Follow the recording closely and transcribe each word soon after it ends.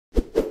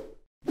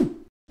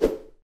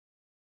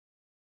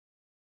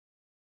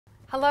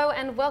Hello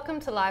and welcome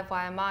to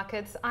Livewire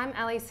Markets. I'm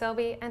Ali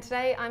Selby and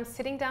today I'm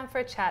sitting down for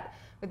a chat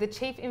with the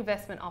Chief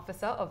Investment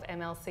Officer of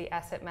MLC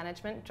Asset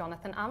Management,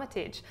 Jonathan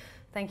Armitage.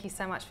 Thank you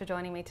so much for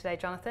joining me today,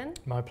 Jonathan.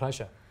 My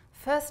pleasure.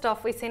 First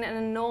off, we've seen an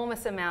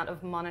enormous amount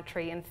of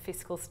monetary and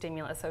fiscal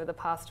stimulus over the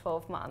past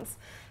 12 months.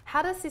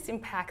 How does this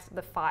impact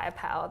the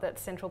firepower that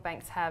central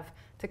banks have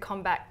to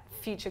combat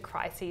future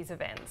crises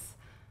events?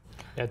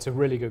 Yeah, it's a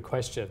really good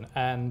question.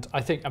 And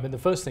I think, the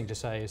first thing to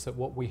say is that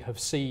what we have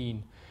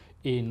seen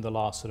in the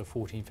last sort of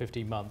 14,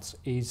 15 months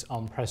is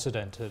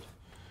unprecedented.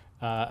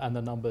 And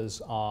the numbers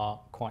are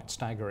quite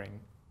staggering.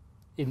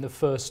 In the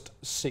first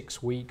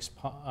 6 weeks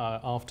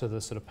after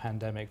the sort of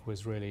pandemic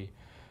was really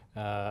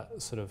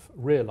sort of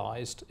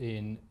realized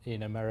in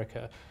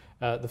America,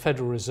 the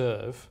Federal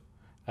Reserve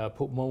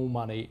put more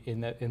money in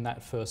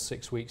that first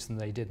 6 weeks than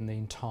they did in the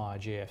entire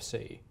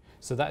GFC.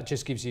 So that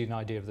just gives you an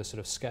idea of the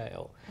sort of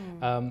scale.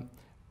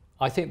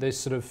 I think there's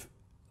sort of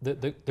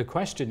the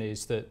question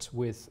is that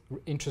with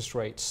interest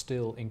rates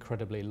still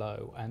incredibly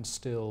low and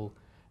still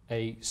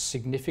a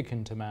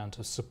significant amount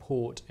of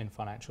support in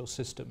financial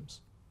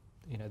systems,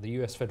 you know, the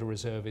US Federal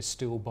Reserve is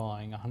still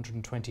buying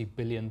 $120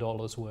 billion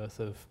worth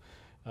of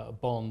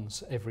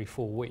bonds every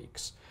 4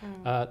 weeks.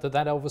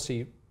 That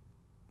obviously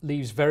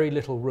leaves very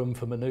little room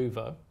for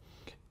manoeuvre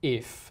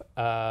if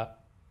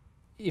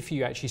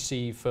you actually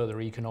see further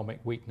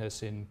economic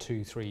weakness in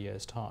 2-3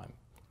 years' time.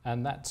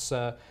 And that's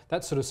sort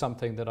of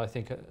something that I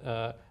think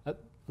a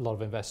lot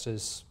of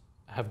investors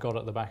have got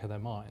at the back of their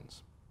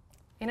minds.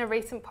 In a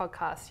recent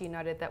podcast, you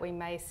noted that we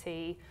may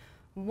see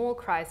more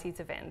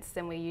crises events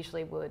than we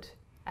usually would,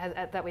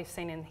 that we've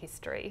seen in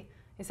history.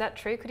 Is that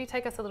true? Could you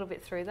take us a little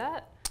bit through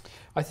that?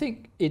 I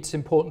think it's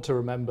important to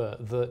remember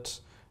that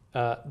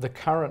the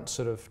current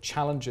sort of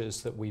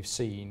challenges that we've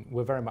seen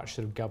were very much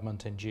sort of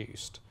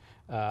government-induced,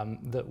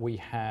 that we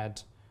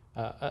had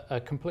a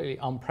completely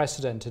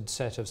unprecedented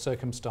set of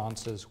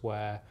circumstances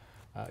where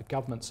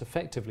governments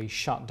effectively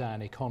shut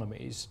down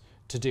economies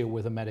to deal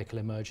with a medical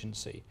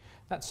emergency.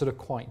 That's sort of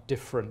quite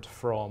different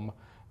from,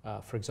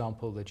 for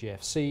example, the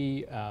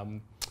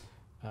GFC,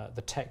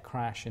 the tech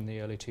crash in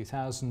the early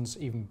 2000s,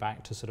 even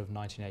back to sort of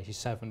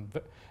 1987.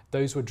 But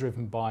those were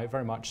driven by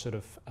very much sort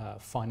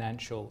of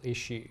financial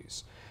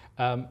issues.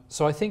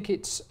 So I think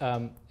it's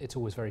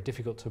always very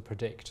difficult to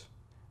predict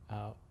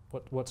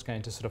what's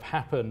going to sort of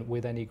happen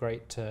with any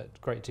great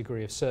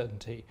degree of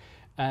certainty.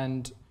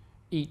 And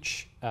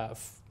each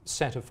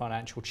set of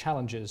financial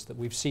challenges that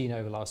we've seen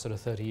over the last sort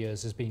of 30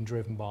 years has been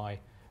driven by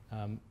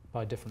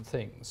different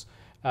things.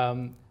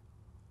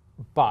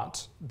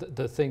 But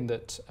the thing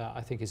that I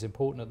think is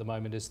important at the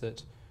moment is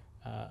that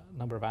a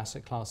number of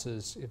asset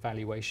classes,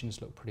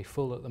 valuations look pretty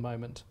full at the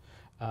moment.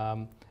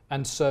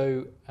 And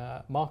so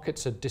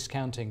markets are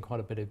discounting quite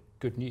a bit of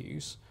good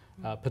news,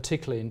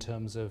 particularly in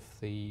terms of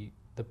the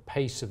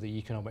pace of the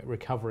economic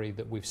recovery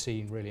that we've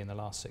seen really in the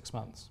last 6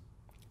 months.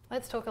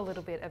 Let's talk a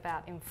little bit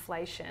about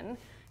inflation.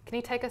 Can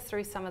you take us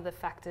through some of the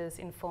factors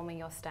informing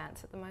your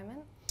stance at the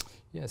moment?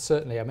 Yeah,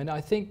 certainly. I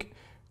think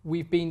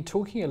we've been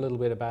talking a little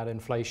bit about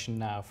inflation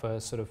now for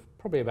sort of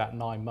probably about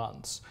 9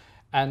 months.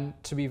 And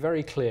to be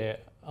very clear,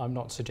 I'm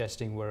not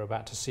suggesting we're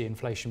about to see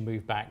inflation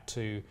move back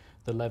to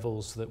the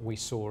levels that we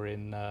saw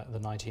in the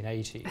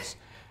 1980s.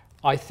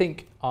 I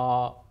think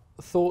our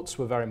thoughts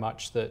were very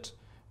much that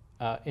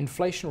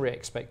inflationary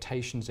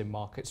expectations in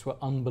markets were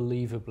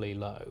unbelievably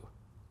low.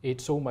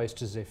 It's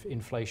almost as if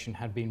inflation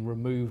had been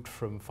removed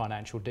from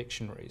financial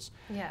dictionaries.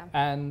 Yeah.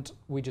 And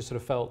we just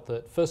sort of felt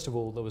that, first of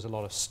all, there was a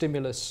lot of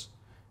stimulus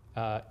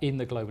in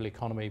the global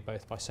economy,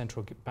 both by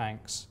central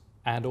banks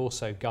and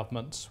also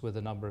governments, with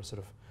a number of sort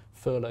of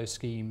furlough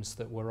schemes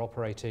that were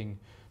operating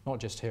not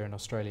just here in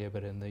Australia,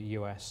 but in the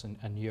US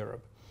and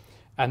Europe.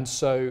 And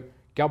so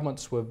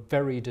governments were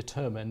very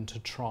determined to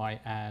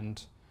try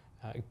and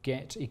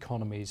get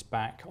economies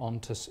back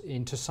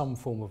into some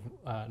form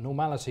of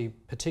normality,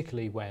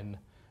 particularly when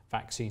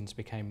vaccines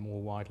became more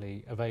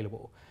widely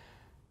available.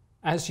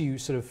 As you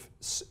sort of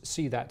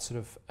see that sort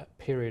of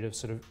period of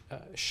sort of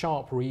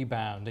sharp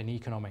rebound in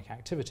economic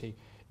activity,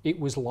 it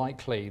was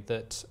likely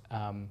that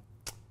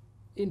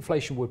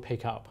inflation would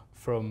pick up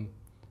from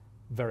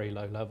very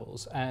low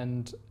levels.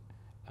 And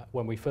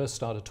when we first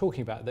started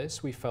talking about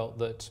this, we felt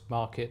that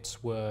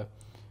markets were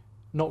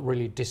not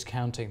really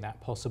discounting that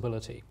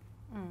possibility.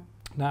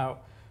 Now,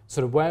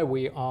 sort of where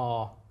we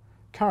are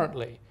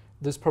currently,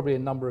 there's probably a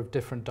number of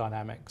different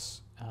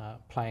dynamics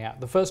playing out.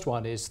 The first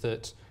one is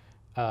that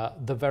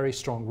the very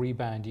strong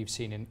rebound you've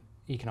seen in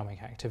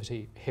economic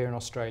activity here in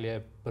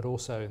Australia, but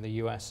also in the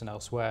US and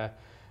elsewhere,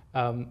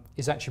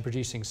 is actually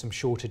producing some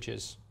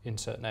shortages in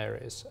certain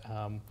areas.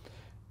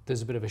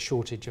 There's a bit of a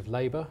shortage of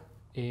labour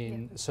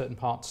in certain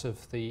parts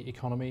of the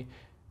economy,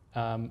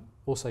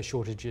 also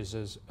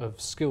shortages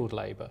of skilled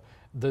labour.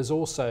 There's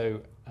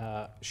also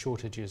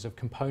shortages of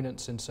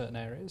components in certain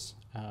areas.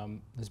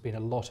 There's been a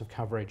lot of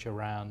coverage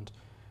around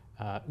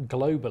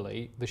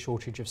globally the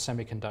shortage of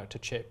semiconductor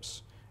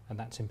chips, and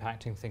that's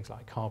impacting things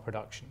like car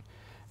production.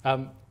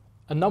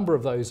 A number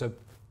of those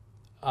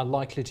are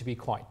likely to be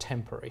quite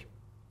temporary.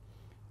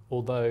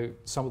 although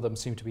some of them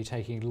seem to be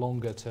taking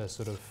longer to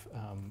sort of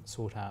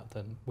sort out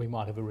than we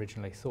might have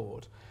originally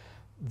thought.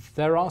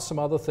 There are some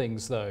other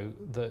things, though,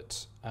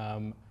 that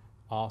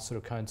are sort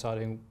of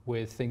coinciding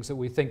with things that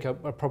we think are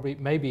probably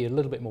maybe a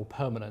little bit more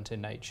permanent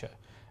in nature.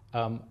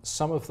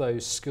 Some of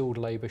those skilled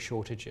labour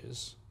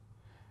shortages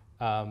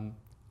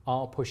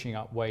are pushing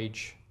up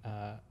wage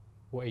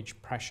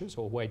pressures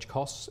or wage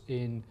costs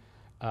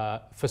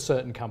for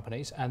certain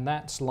companies, and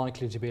that's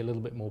likely to be a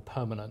little bit more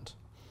permanent.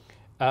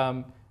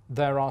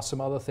 There are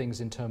some other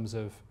things in terms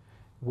of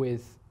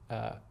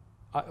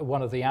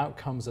one of the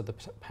outcomes of the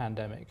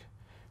pandemic,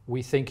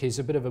 we think, is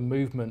a bit of a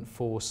movement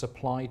for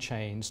supply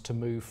chains to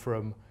move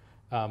from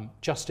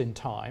just in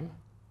time,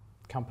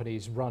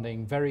 companies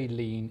running very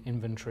lean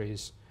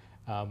inventories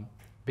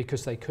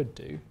because they could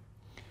do,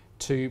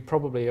 to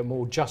probably a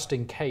more just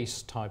in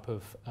case type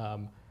of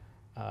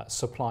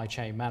supply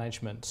chain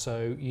management.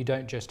 So you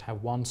don't just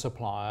have one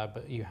supplier,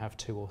 but you have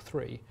two or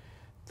three.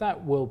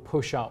 That will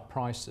push up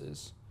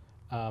prices,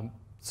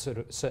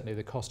 certainly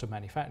the cost of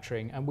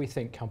manufacturing, and we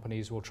think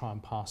companies will try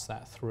and pass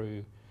that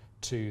through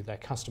to their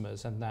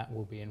customers, and that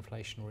will be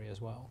inflationary as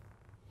well.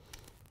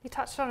 You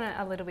touched on it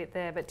a little bit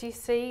there, but do you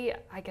see,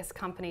 I guess,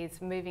 companies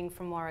moving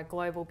from more a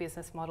global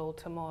business model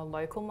to more a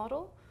local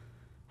model?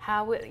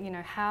 How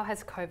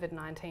has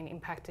COVID-19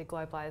 impacted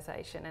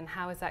globalization, and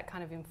how is that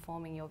kind of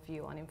informing your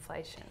view on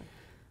inflation?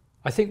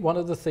 I think one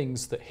of the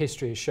things that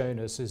history has shown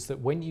us is that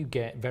when you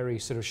get very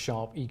sort of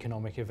sharp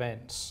economic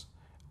events,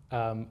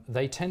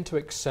 they tend to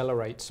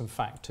accelerate some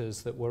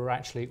factors that were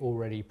actually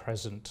already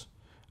present,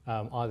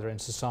 either in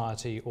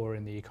society or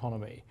in the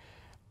economy.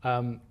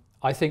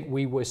 I think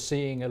we were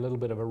seeing a little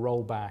bit of a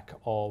rollback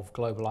of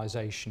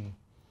globalization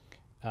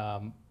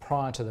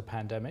prior to the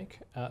pandemic.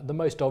 The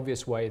most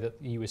obvious way that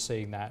you were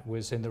seeing that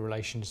was in the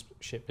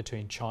relationship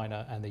between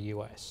China and the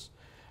US.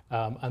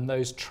 And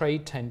those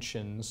trade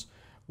tensions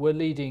were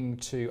leading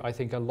to, I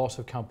think, a lot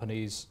of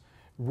companies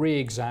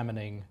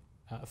re-examining,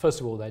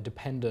 first of all, their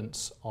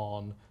dependence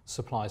on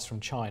supplies from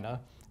China,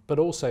 but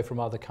also from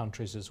other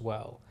countries as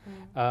well.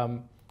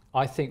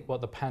 I think what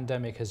the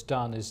pandemic has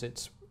done is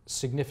it's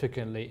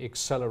significantly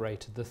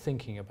accelerated the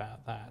thinking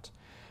about that.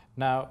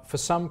 Now, for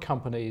some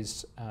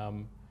companies,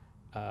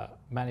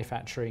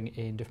 manufacturing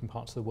in different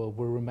parts of the world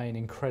will remain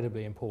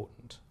incredibly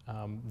important.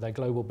 They're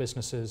global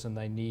businesses and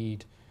they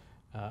need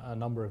a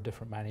number of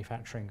different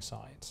manufacturing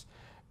sites.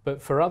 But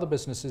for other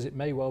businesses, it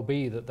may well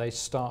be that they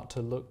start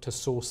to look to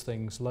source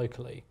things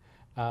locally.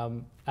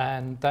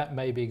 And that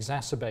may be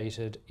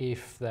exacerbated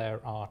if there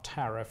are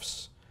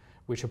tariffs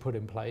which are put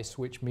in place,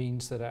 which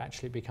means that it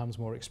actually becomes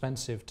more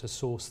expensive to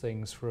source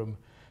things from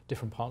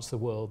different parts of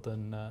the world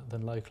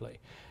than locally.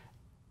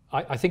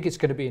 I think it's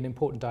going to be an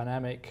important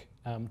dynamic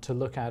to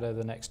look at over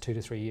the next 2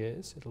 to 3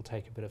 years. It'll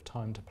take a bit of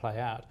time to play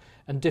out,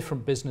 and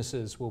different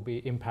businesses will be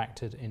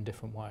impacted in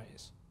different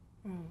ways.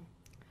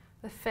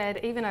 The Fed,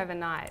 even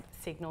overnight,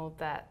 signalled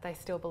that they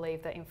still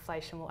believe that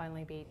inflation will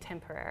only be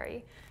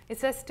temporary.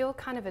 Is there still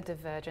kind of a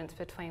divergence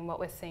between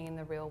what we're seeing in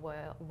the real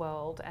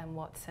world and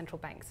what central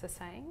banks are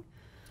saying?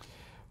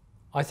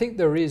 I think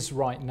there is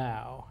right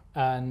now,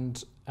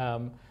 and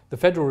the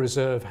Federal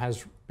Reserve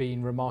has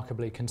been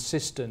remarkably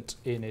consistent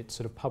in its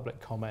sort of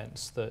public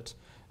comments that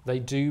they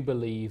do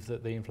believe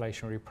that the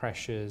inflationary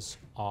pressures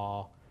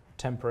are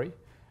temporary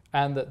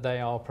and that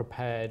they are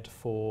prepared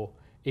for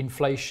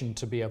inflation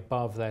to be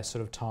above their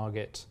sort of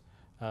target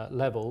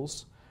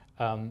levels,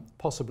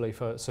 possibly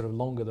for sort of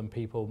longer than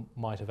people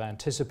might have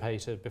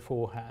anticipated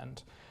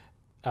beforehand,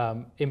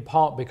 in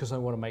part because they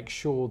want to make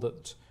sure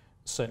that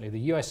certainly the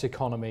US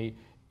economy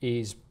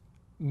is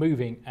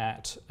moving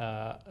at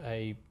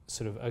a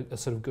sort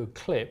of good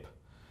clip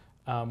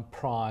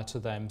prior to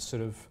them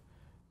sort of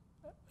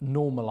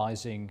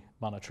normalizing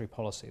monetary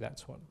policy.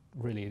 That's what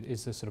really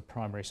is the sort of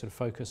primary sort of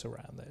focus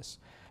around this.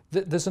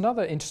 There's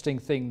another interesting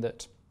thing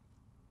that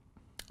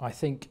I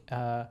think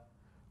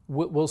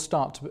will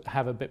start to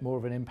have a bit more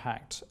of an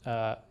impact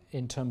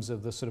in terms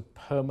of the sort of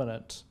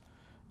permanent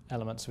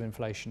elements of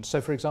inflation.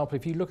 So, for example,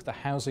 if you look at the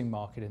housing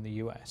market in the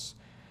US,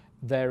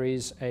 there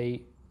is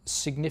a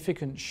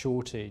significant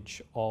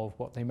shortage of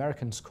what the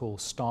Americans call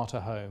starter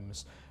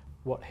homes,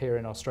 what here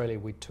in Australia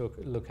we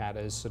look at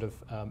as sort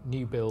of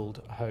new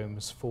build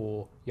homes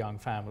for young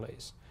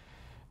families.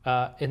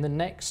 In the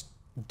next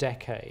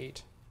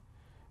decade,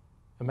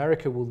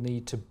 America will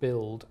need to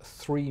build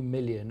 3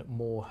 million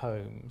more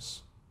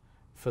homes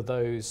for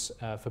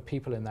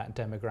people in that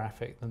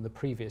demographic than the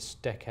previous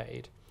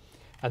decade.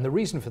 And the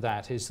reason for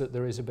that is that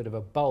there is a bit of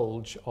a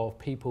bulge of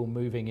people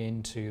moving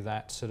into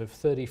that sort of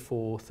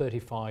 34,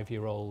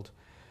 35-year-old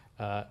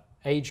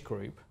age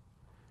group,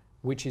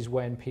 which is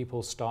when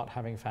people start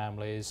having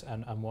families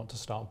and want to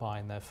start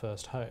buying their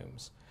first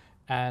homes.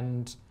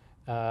 And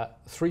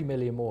 3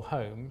 million more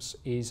homes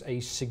is a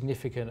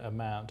significant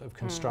amount of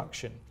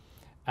construction.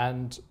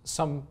 And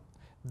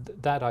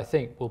that, I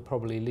think, will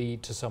probably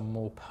lead to some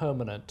more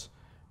permanent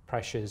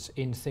pressures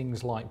in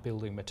things like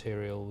building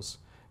materials,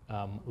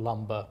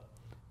 lumber,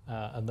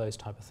 and those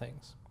type of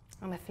things.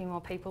 And a few more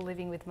people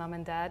living with mum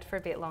and dad for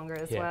a bit longer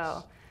as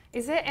well.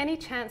 Is there any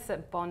chance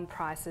that bond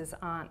prices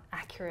aren't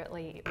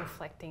accurately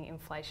reflecting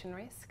inflation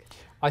risk?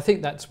 I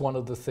think that's one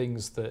of the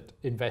things that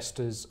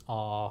investors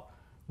are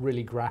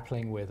really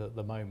grappling with at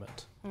the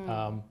moment.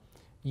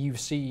 You've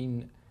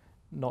seen,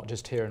 not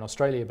just here in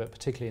Australia, but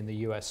particularly in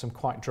the US, some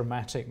quite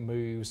dramatic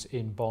moves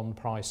in bond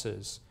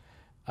prices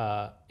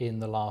in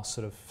the last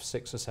sort of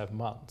 6 or 7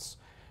 months.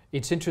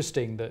 It's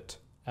interesting that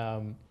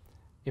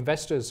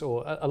investors,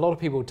 or a lot of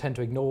people, tend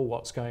to ignore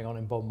what's going on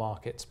in bond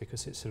markets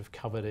because it's sort of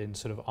covered in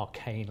sort of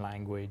arcane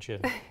language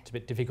and it's a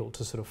bit difficult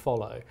to sort of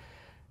follow.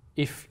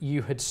 If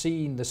you had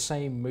seen the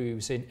same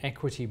moves in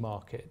equity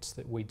markets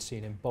that we'd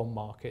seen in bond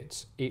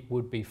markets, it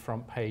would be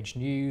front page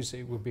news,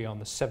 it would be on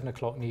the 7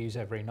 o'clock news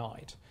every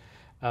night.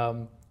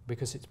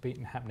 Because it's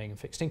been happening in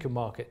fixed income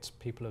markets,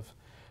 people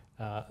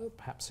have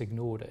perhaps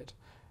ignored it.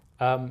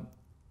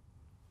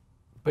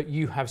 But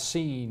you have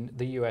seen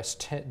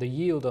the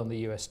yield on the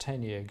US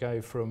 10-year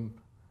go from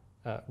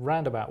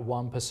round about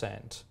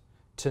 1%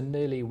 to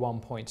nearly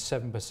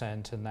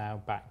 1.7% and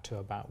now back to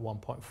about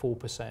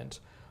 1.4%,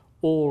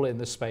 all in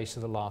the space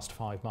of the last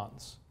 5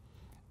 months.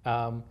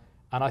 And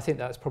I think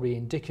that's probably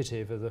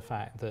indicative of the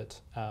fact that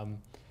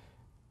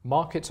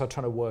markets are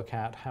trying to work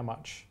out how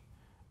much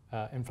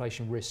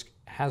inflation risk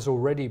has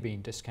already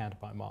been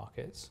discounted by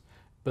markets,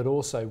 but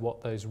also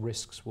what those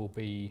risks will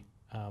be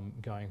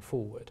going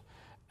forward.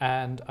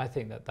 And I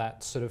think that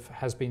that sort of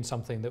has been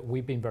something that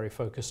we've been very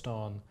focused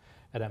on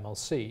at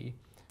MLC,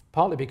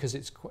 partly because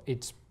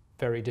it's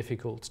very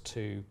difficult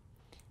to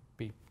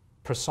be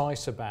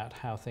precise about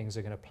how things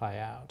are going to play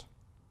out,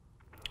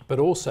 but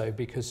also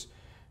because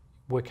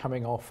we're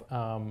coming off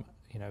a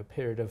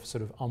period of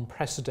sort of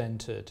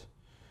unprecedented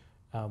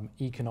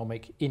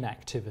economic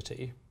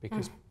inactivity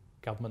because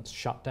governments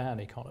shut down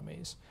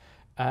economies.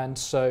 And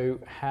so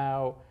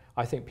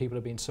I think people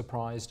have been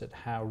surprised at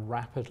how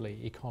rapidly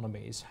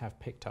economies have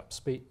picked up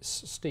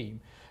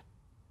steam,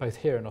 both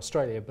here in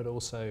Australia, but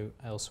also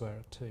elsewhere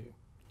too.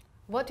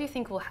 What do you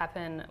think will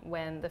happen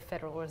when the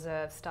Federal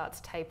Reserve starts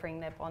tapering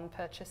their bond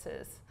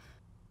purchases?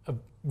 A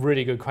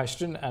really good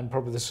question, and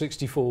probably the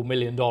 $64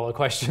 million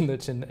question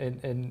that's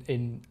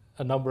in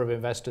a number of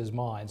investors'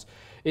 minds.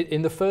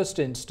 In the first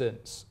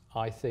instance,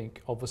 I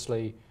think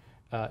obviously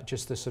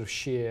just the sort of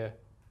sheer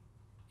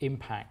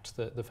impact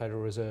that the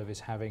Federal Reserve is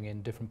having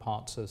in different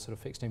parts of sort of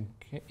fixed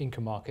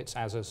income markets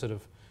as a sort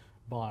of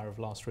buyer of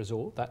last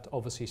resort, that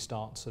obviously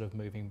starts sort of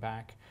moving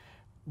back.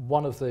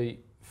 One of the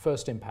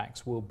first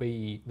impacts will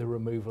be the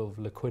removal of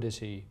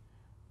liquidity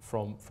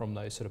from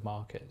those sort of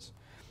markets.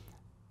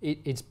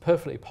 It's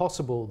perfectly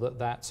possible that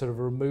that sort of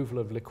removal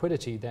of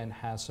liquidity then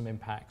has some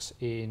impacts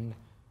in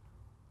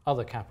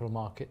other capital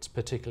markets,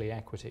 particularly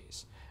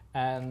equities.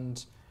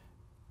 And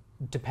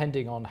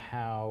depending on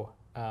how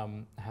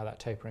that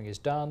tapering is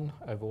done,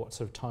 over what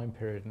sort of time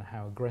period and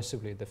how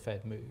aggressively the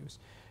Fed moves,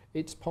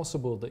 it's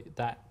possible that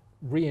that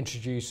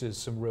reintroduces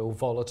some real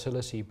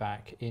volatility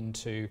back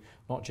into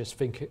not just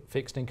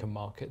fixed income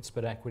markets,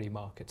 but equity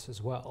markets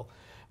as well.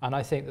 And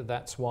I think that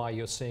that's why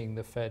you're seeing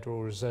the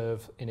Federal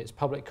Reserve in its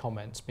public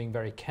comments being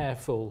very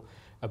careful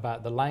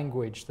about the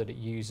language that it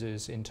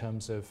uses in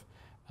terms of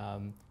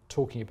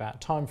talking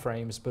about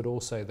timeframes, but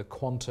also the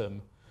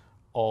quantum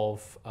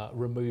of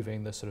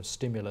removing the sort of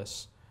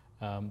stimulus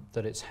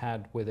that it's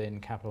had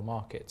within capital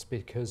markets,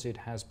 because it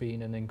has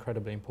been an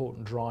incredibly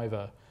important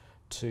driver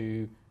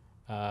to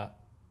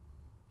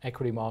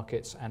equity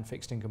markets and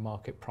fixed income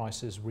market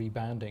prices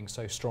rebounding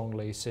so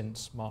strongly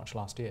since March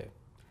last year.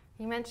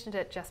 You mentioned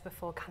it just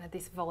before, kind of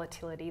this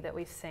volatility that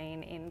we've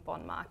seen in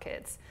bond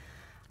markets.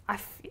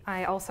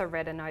 I also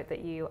read a note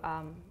that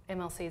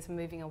MLC is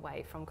moving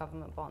away from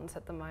government bonds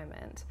at the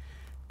moment.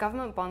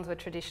 Government bonds were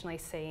traditionally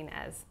seen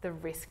as the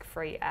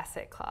risk-free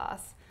asset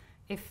class.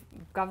 If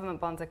government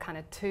bonds are kind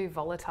of too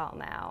volatile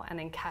now, and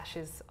then cash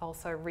is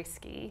also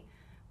risky,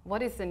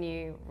 what is the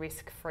new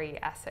risk-free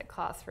asset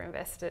class for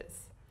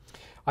investors?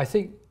 I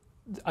think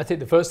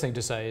the first thing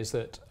to say is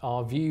that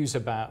our views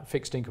about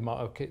fixed income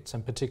markets,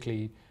 and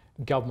particularly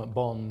government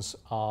bonds,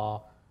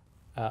 are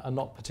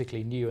not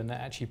particularly new, and they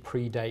actually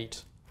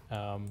predate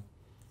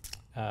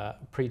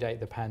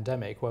the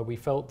pandemic, where we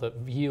felt that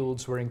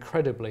yields were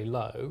incredibly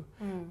low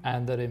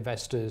and that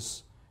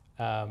investors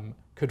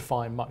could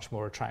find much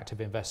more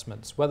attractive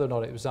investments, whether or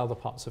not it was other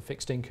parts of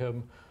fixed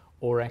income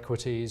or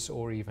equities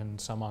or even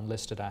some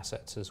unlisted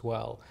assets as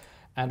well.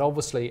 And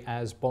obviously,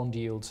 as bond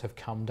yields have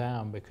come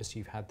down because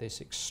you've had this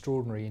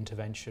extraordinary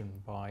intervention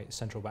by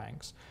central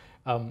banks,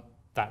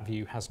 that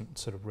view hasn't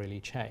sort of really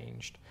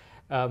changed.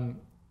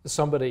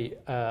 Somebody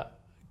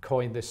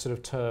coined this sort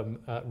of term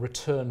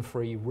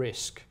return-free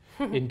risk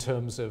in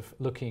terms of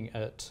looking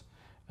at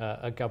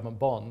government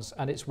bonds,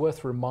 and it's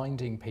worth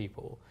reminding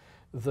people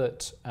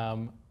that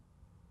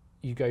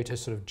you go to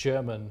sort of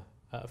German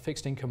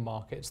fixed income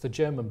markets, the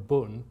German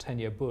Bund,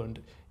 10-year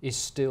Bund, is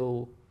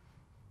still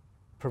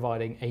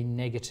providing a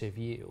negative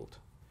yield.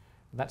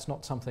 That's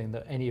not something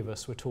that any of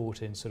us were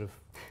taught in sort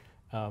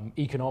of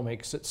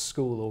economics at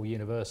school or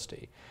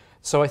university.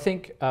 So I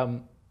think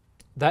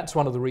that's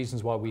one of the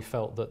reasons why we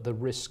felt that the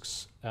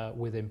risks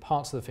within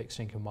parts of the fixed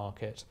income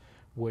market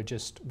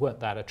weren't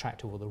that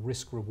attractive, or the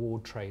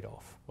risk-reward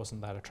trade-off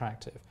wasn't that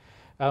attractive.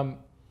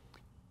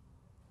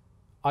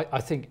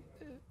 I think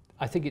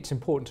it's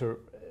important to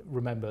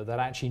remember that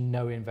actually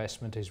no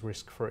investment is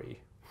risk-free.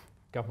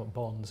 Government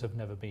bonds have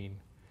never been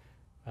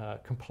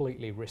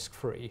completely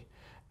risk-free.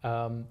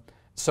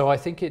 So I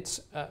think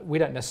we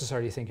don't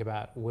necessarily think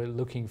about we're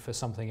looking for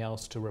something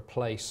else to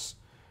replace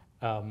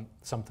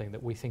something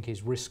that we think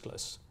is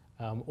riskless.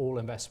 All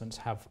investments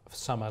have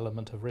some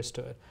element of risk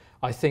to it.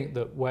 I think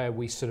that where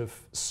we sort of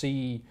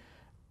see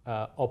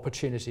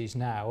opportunities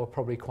now are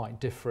probably quite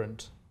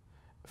different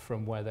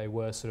from where they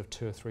were sort of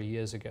 2 or 3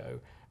 years ago.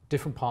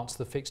 Different parts of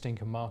the fixed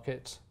income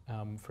market,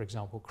 for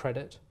example,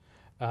 credit,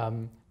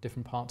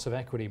 different parts of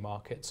equity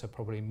markets are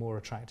probably more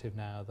attractive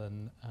now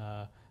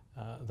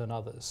than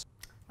others.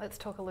 Let's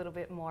talk a little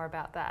bit more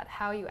about that.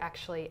 How are you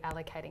actually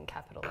allocating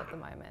capital at the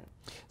moment?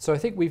 So I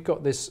think we've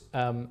got this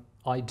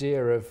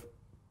idea of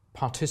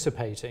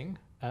participating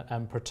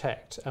and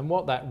protect. And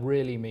what that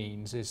really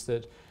means is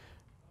that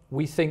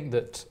we think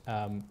that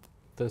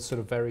the sort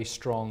of very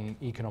strong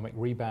economic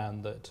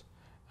rebound that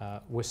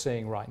we're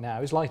seeing right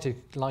now is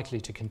likely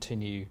to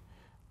continue.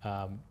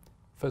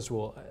 First of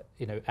all,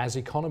 as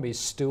economies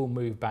still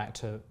move back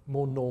to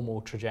more normal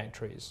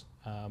trajectories,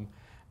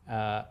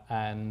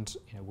 and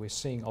we're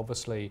seeing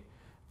obviously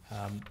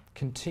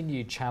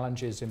continued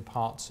challenges in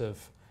parts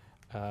of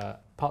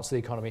the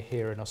economy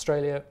here in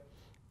Australia.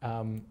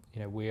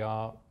 We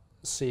are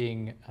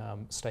seeing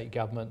state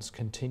governments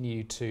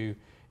continue to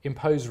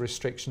impose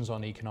restrictions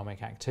on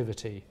economic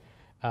activity,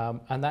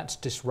 and that's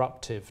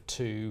disruptive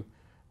to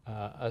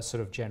a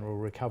sort of general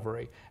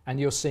recovery. And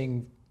you're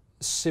seeing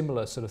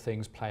similar sort of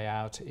things play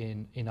out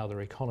in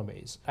other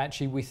economies.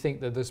 Actually, we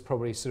think that there's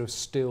probably sort of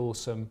still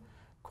some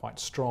quite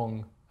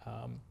strong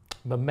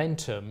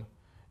momentum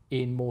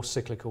in more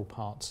cyclical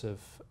parts of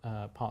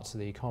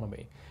the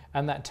economy,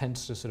 and that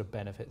tends to sort of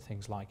benefit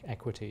things like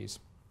equities.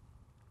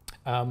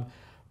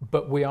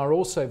 But we are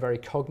also very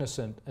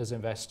cognizant as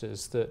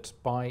investors that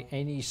by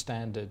any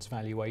standards,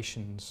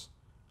 valuations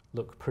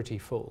look pretty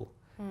full,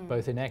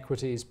 both in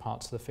equities,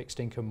 parts of the fixed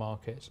income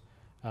market,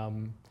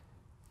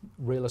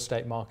 real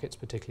estate markets,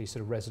 particularly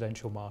sort of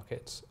residential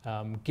markets,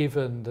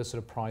 given the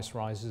sort of price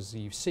rises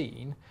you've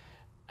seen,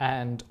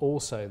 and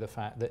also the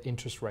fact that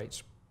interest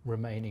rates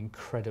remain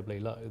incredibly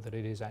low, that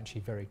it is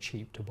actually very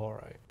cheap to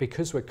borrow.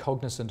 Because we're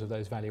cognizant of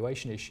those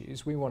valuation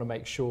issues, we want to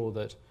make sure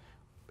that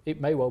it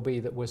may well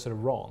be that we're sort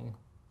of wrong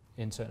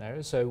in certain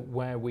areas. So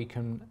where we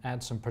can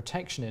add some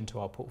protection into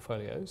our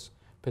portfolios,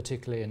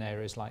 particularly in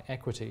areas like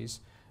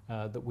equities,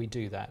 that we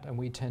do that. And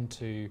we tend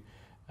to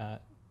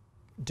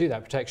do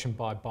that protection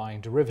by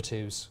buying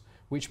derivatives,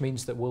 which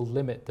means that we'll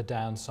limit the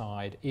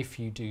downside if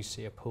you do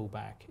see a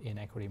pullback in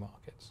equity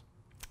markets.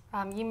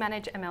 You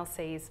manage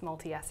MLC's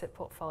multi-asset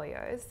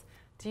portfolios.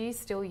 Do you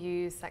still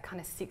use that kind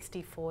of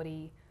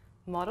 60-40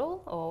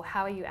 model, or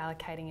how are you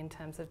allocating in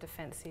terms of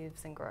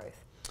defensives and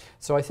growth?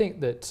 So I think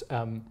that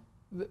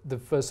the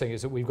first thing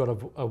is that we've got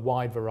a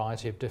wide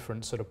variety of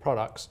different sort of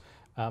products,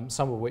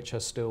 some of which are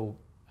still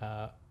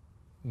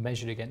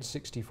measured against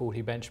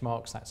 60-40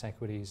 benchmarks. That's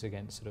equities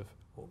against sort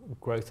of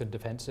growth and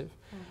defensive.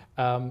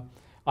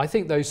 I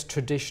think those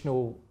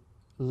traditional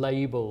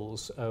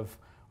labels of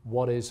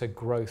what is a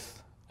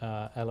growth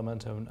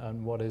element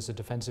and what is a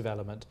defensive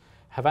element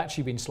have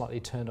actually been slightly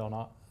turned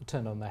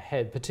on their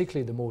head,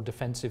 particularly the more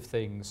defensive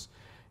things.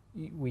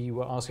 We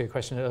were asking a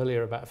question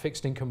earlier about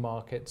fixed income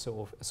markets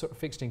or sort of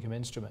fixed income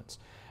instruments,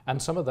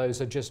 and some of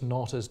those are just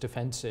not as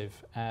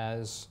defensive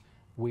as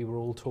we were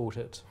all taught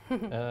at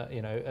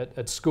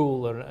at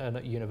school and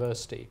at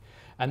university.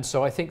 And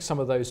so I think some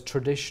of those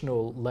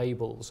traditional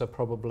labels are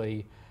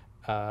probably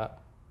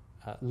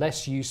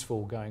less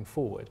useful going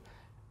forward.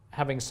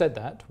 Having said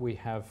that, we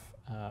have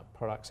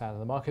products out in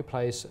the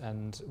marketplace,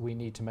 and we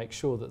need to make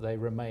sure that they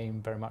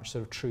remain very much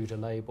sort of true to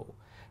label.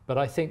 But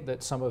I think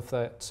that some of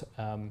that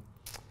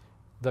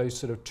those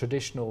sort of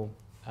traditional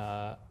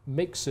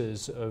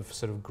mixes of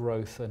sort of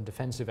growth and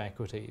defensive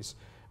equities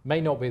may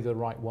not be the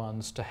right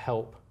ones to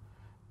help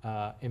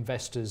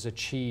investors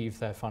achieve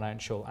their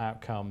financial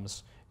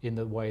outcomes in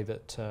the way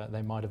that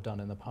they might have done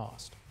in the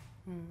past.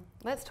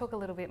 Let's talk a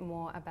little bit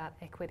more about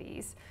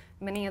equities.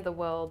 Many of the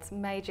world's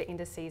major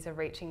indices are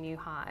reaching new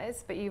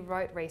highs, but you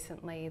wrote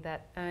recently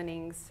that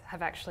earnings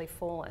have actually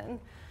fallen.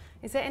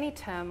 Is there any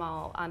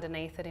turmoil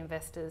underneath that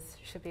investors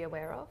should be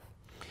aware of?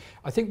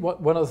 I think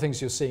one of the things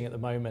you're seeing at the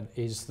moment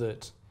is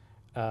that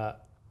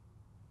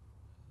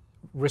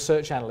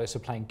research analysts are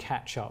playing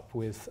catch up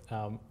with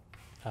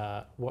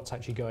what's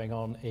actually going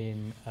on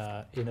in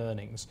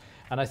earnings.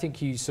 And I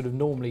think you sort of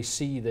normally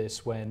see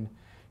this when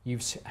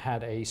you've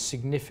had a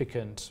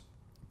significant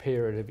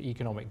period of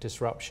economic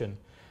disruption,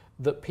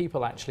 that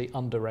people actually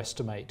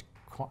underestimate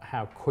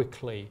how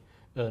quickly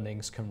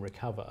earnings can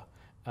recover.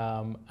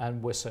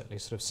 And we're certainly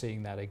sort of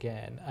seeing that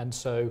again. And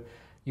so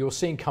you're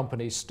seeing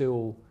companies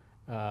still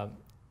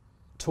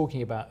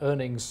talking about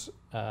earnings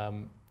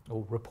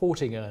or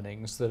reporting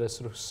earnings that are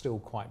sort of still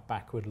quite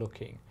backward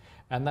looking.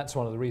 And that's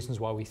one of the reasons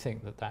why we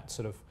think that that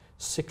sort of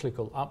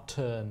cyclical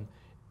upturn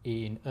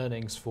in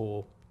earnings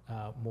for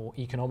more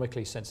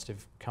economically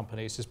sensitive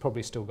companies has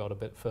probably still got a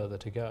bit further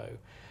to go.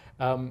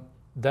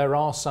 There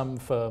are some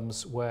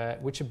firms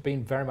which have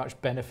been very much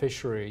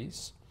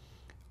beneficiaries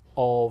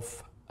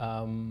of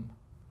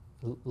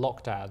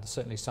lockdown.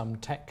 Certainly some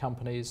tech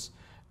companies,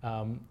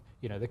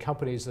 the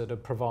companies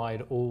that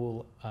provide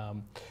all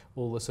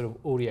the sort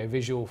of audio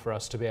visual for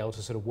us to be able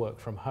to sort of work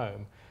from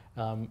home.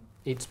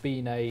 It's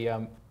been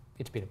a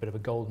bit of a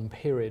golden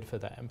period for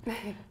them.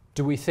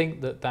 Do we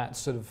think that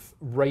sort of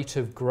rate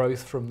of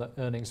growth from the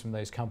earnings from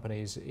those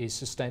companies is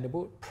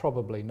sustainable?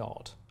 Probably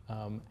not.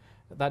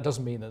 That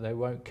doesn't mean that they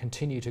won't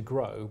continue to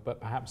grow,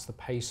 but perhaps the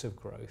pace of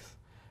growth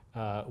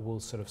will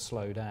sort of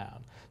slow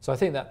down. So I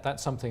think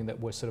that's something that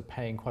we're sort of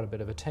paying quite a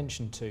bit of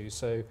attention to.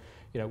 So,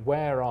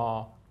 where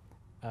are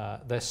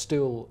there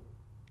still,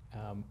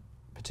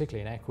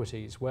 particularly in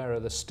equities, where are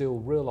there still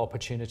real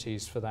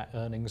opportunities for that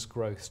earnings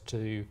growth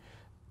to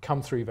come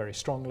through very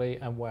strongly,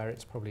 and where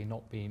it's probably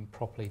not been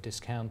properly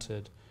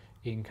discounted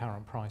in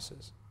current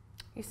prices?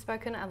 You've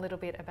spoken a little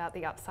bit about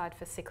the upside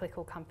for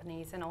cyclical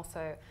companies and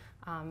also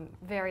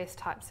various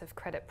types of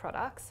credit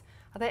products.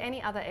 Are there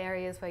any other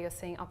areas where you're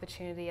seeing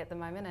opportunity at the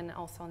moment and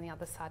also on the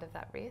other side of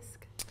that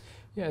risk?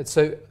 Yeah,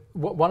 so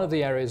one of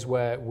the areas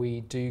where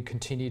we do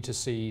continue to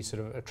see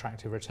sort of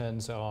attractive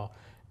returns are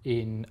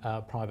in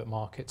private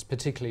markets,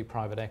 particularly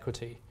private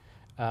equity.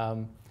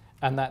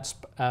 And that's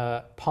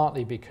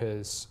partly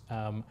because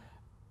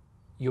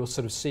you're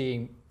sort of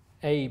seeing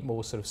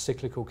more sort of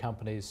cyclical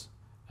companies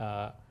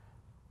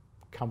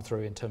come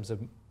through in terms of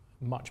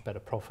much better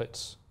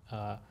profits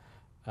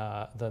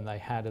than they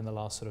had in the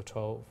last sort of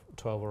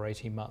 12 or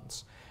 18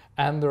 months.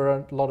 And there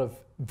are a lot of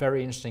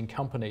very interesting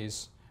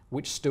companies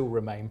which still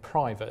remain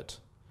private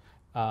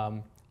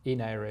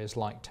in areas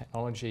like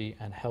technology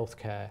and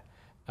healthcare,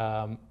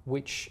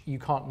 which you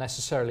can't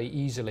necessarily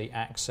easily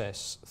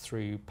access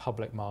through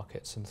public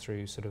markets and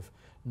through sort of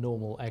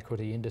normal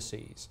equity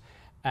indices.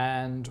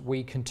 And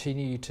we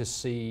continue to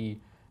see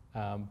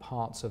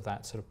parts of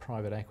that sort of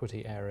private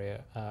equity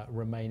area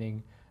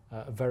remaining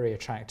very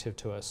attractive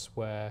to us,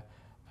 where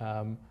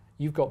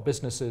you've got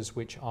businesses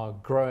which are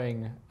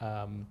growing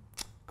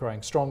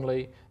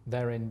strongly.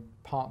 They're in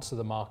parts of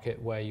the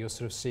market where you're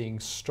sort of seeing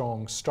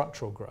strong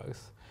structural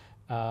growth,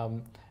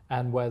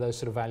 and where those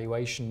sort of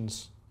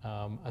valuations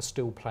are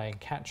still playing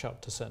catch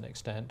up to a certain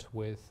extent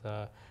with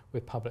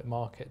public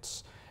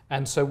markets.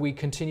 And so we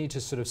continue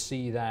to sort of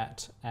see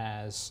that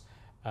as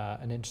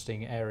an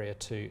interesting area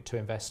to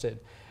invest in.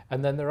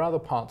 And then there are other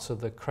parts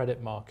of the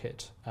credit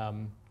market,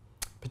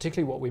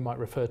 particularly what we might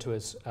refer to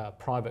as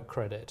private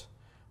credit,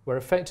 where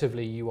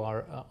effectively you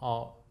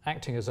are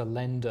acting as a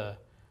lender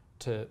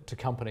to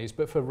companies,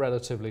 but for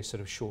relatively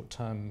sort of short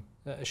time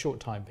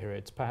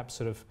periods, perhaps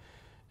sort of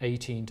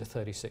 18 to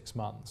 36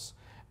 months.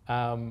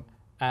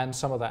 And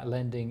some of that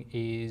lending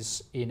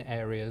is in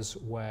areas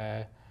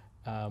where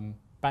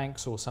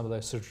banks or some of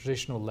those sort of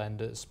traditional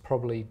lenders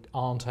probably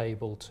aren't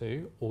able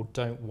to or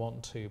don't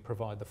want to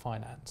provide the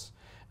finance.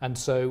 And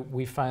so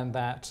we found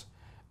that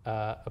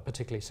a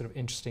particularly sort of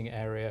interesting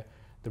area.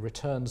 The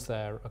returns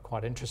there are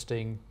quite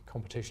interesting.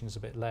 Competition is a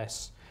bit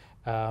less.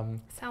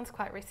 Sounds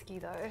quite risky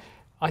though.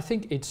 I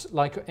think it's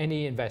like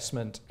any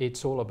investment,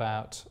 it's all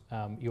about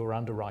your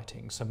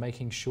underwriting. So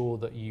making sure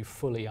that you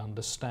fully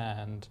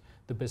understand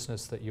the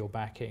business that you're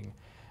backing.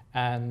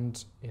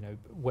 And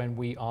when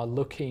we are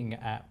looking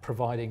at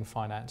providing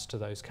finance to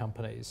those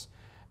companies,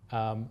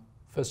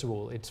 first of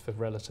all, it's for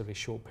relatively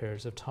short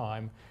periods of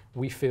time.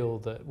 We feel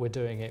that we're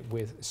doing it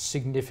with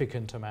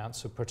significant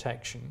amounts of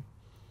protection.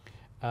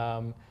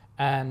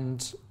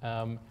 And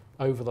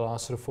over the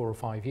last sort of 4 or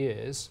 5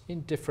 years,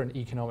 in different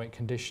economic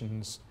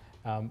conditions,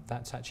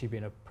 that's actually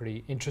been a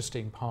pretty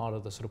interesting part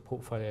of the sort of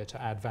portfolio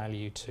to add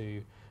value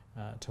to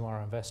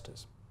our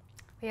investors.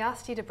 We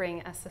asked you to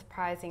bring a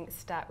surprising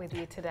stat with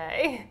you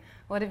today.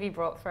 What have you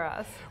brought for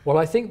us? Well,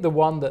 I think the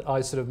one that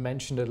I sort of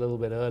mentioned a little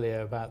bit earlier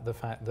about the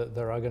fact that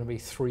there are going to be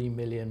 3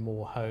 million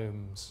more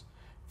homes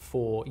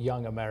for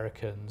young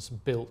Americans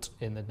built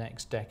in the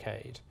next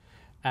decade.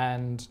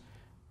 And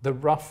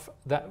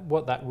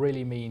what that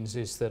really means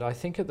is that I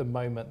think at the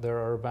moment there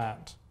are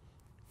about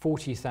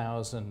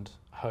 40,000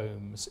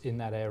 homes in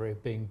that area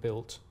being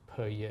built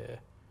per year.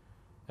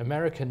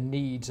 America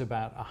needs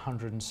about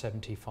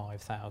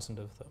 175,000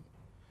 of them.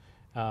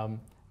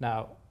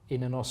 Now,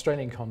 in an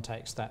Australian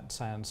context, that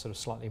sounds sort of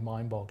slightly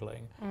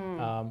mind-boggling.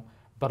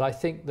 But I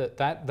think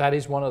that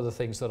is one of the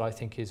things that I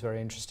think is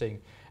very interesting.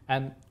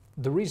 And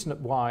the reason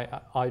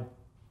why I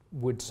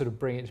would sort of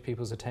bring it to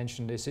people's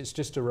attention is it's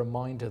just a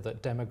reminder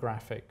that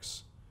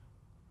demographics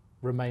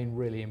remain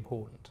really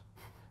important.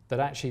 That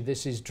actually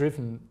this is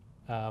driven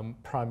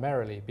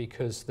primarily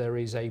because there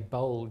is a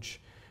bulge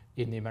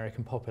in the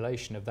American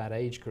population of that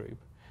age group.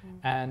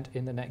 And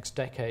in the next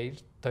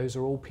decade, those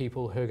are all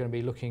people who are going to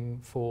be looking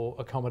for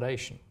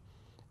accommodation.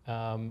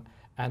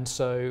 And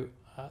so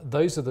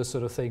those are the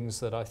sort of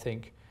things that I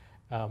think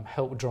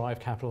help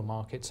drive capital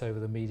markets over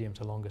the medium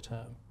to longer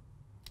term.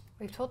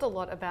 We've talked a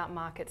lot about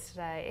markets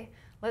today.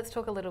 Let's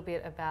talk a little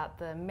bit about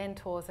the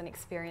mentors and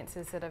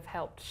experiences that have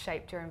helped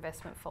shape your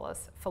investment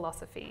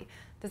philosophy.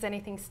 Does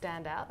anything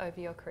stand out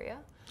over your career?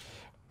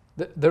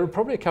 There are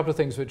probably a couple of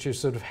things which have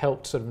sort of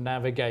helped sort of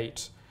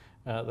navigate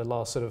the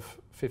last sort of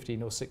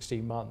 15 or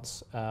 16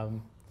 months.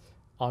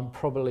 I'm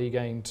probably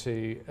going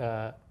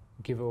to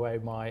give away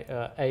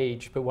my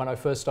age, but when I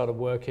first started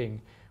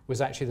working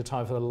was actually the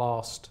time for the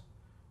last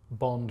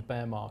bond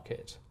bear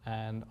market,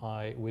 and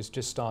I was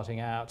just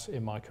starting out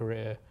in my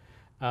career,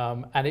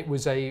 and it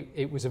was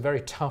a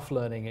very tough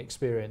learning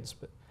experience.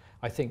 But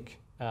I think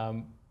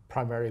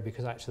primarily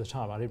because actually at the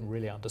time I didn't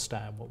really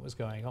understand what was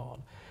going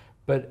on.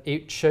 But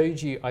it showed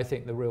you, I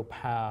think, the real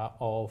power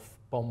of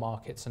bond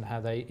markets and how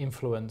they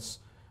influence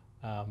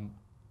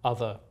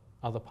other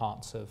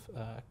parts of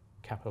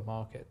capital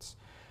markets.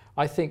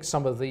 I think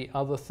some of the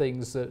other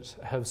things that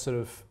have sort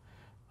of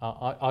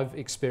I've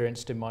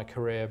experienced in my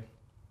career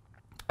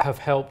have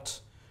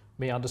helped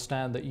me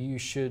understand that you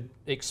should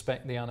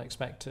expect the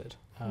unexpected.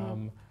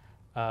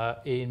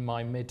 In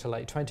my mid to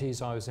late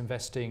 20s, I was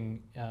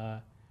investing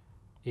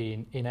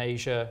in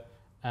Asia.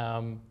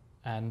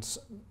 And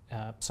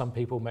some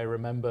people may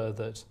remember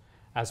that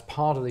as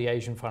part of the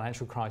Asian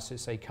financial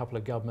crisis, a couple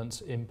of governments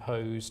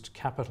imposed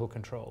capital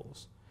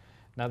controls.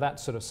 Now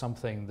that's sort of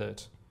something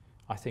that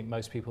I think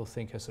most people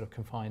think are sort of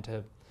confined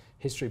to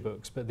history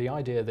books, but the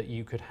idea that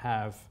you could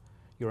have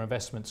your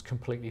investments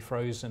completely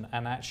frozen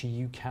and actually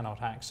you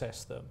cannot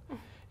access them,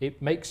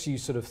 it makes you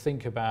sort of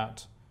think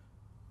about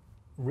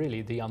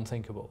really the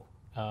unthinkable.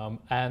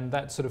 And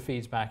that sort of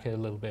feeds back a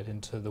little bit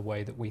into the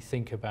way that we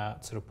think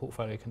about sort of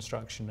portfolio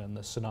construction and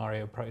the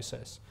scenario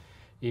process.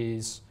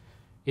 It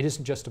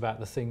isn't just about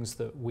the things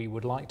that we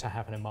would like to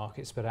happen in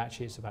markets, but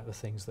actually it's about the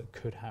things that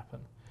could happen.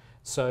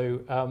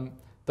 So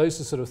those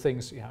are sort of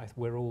things,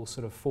 we're all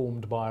sort of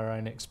formed by our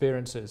own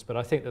experiences, but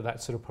I think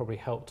that sort of probably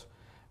helped,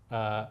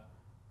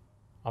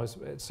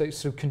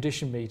 sort of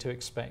conditioned me to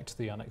expect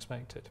the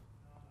unexpected.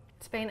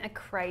 It's been a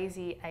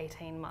crazy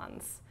 18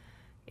 months.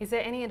 Is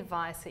there any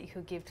advice that you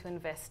could give to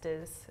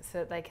investors so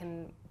that they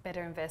can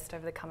better invest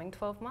over the coming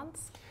 12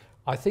 months?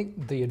 I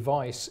think the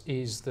advice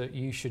is that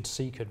you should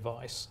seek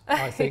advice.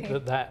 I think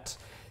that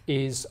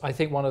is, I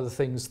think one of the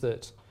things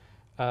that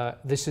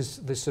this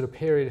sort of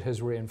period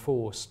has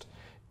reinforced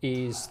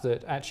is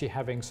that actually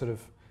having sort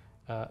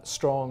of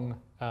strong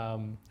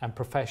and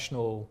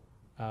professional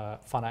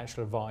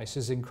financial advice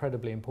is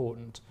incredibly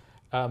important.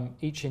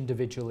 Each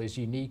individual is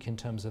unique in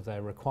terms of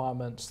their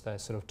requirements, their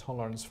sort of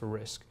tolerance for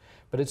risk,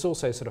 but it's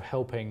also sort of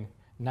helping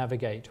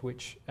navigate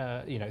which,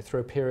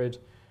 through a period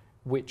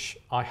which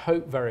I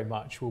hope very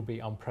much will be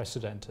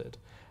unprecedented.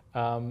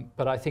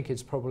 But I think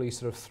it's probably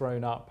sort of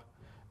thrown up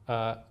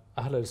a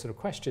lot of sort of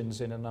questions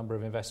in a number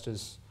of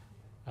investors'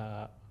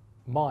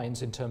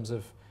 minds in terms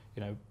of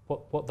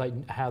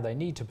how they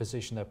need to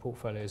position their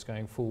portfolios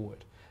going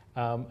forward,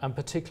 and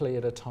particularly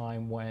at a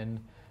time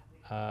when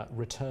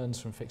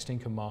returns from fixed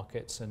income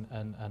markets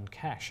and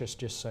cash is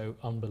just so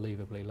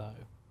unbelievably low.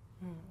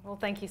 Well,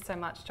 thank you so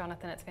much,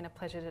 Jonathan. It's been a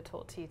pleasure to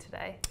talk to you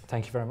today.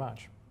 Thank you very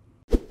much.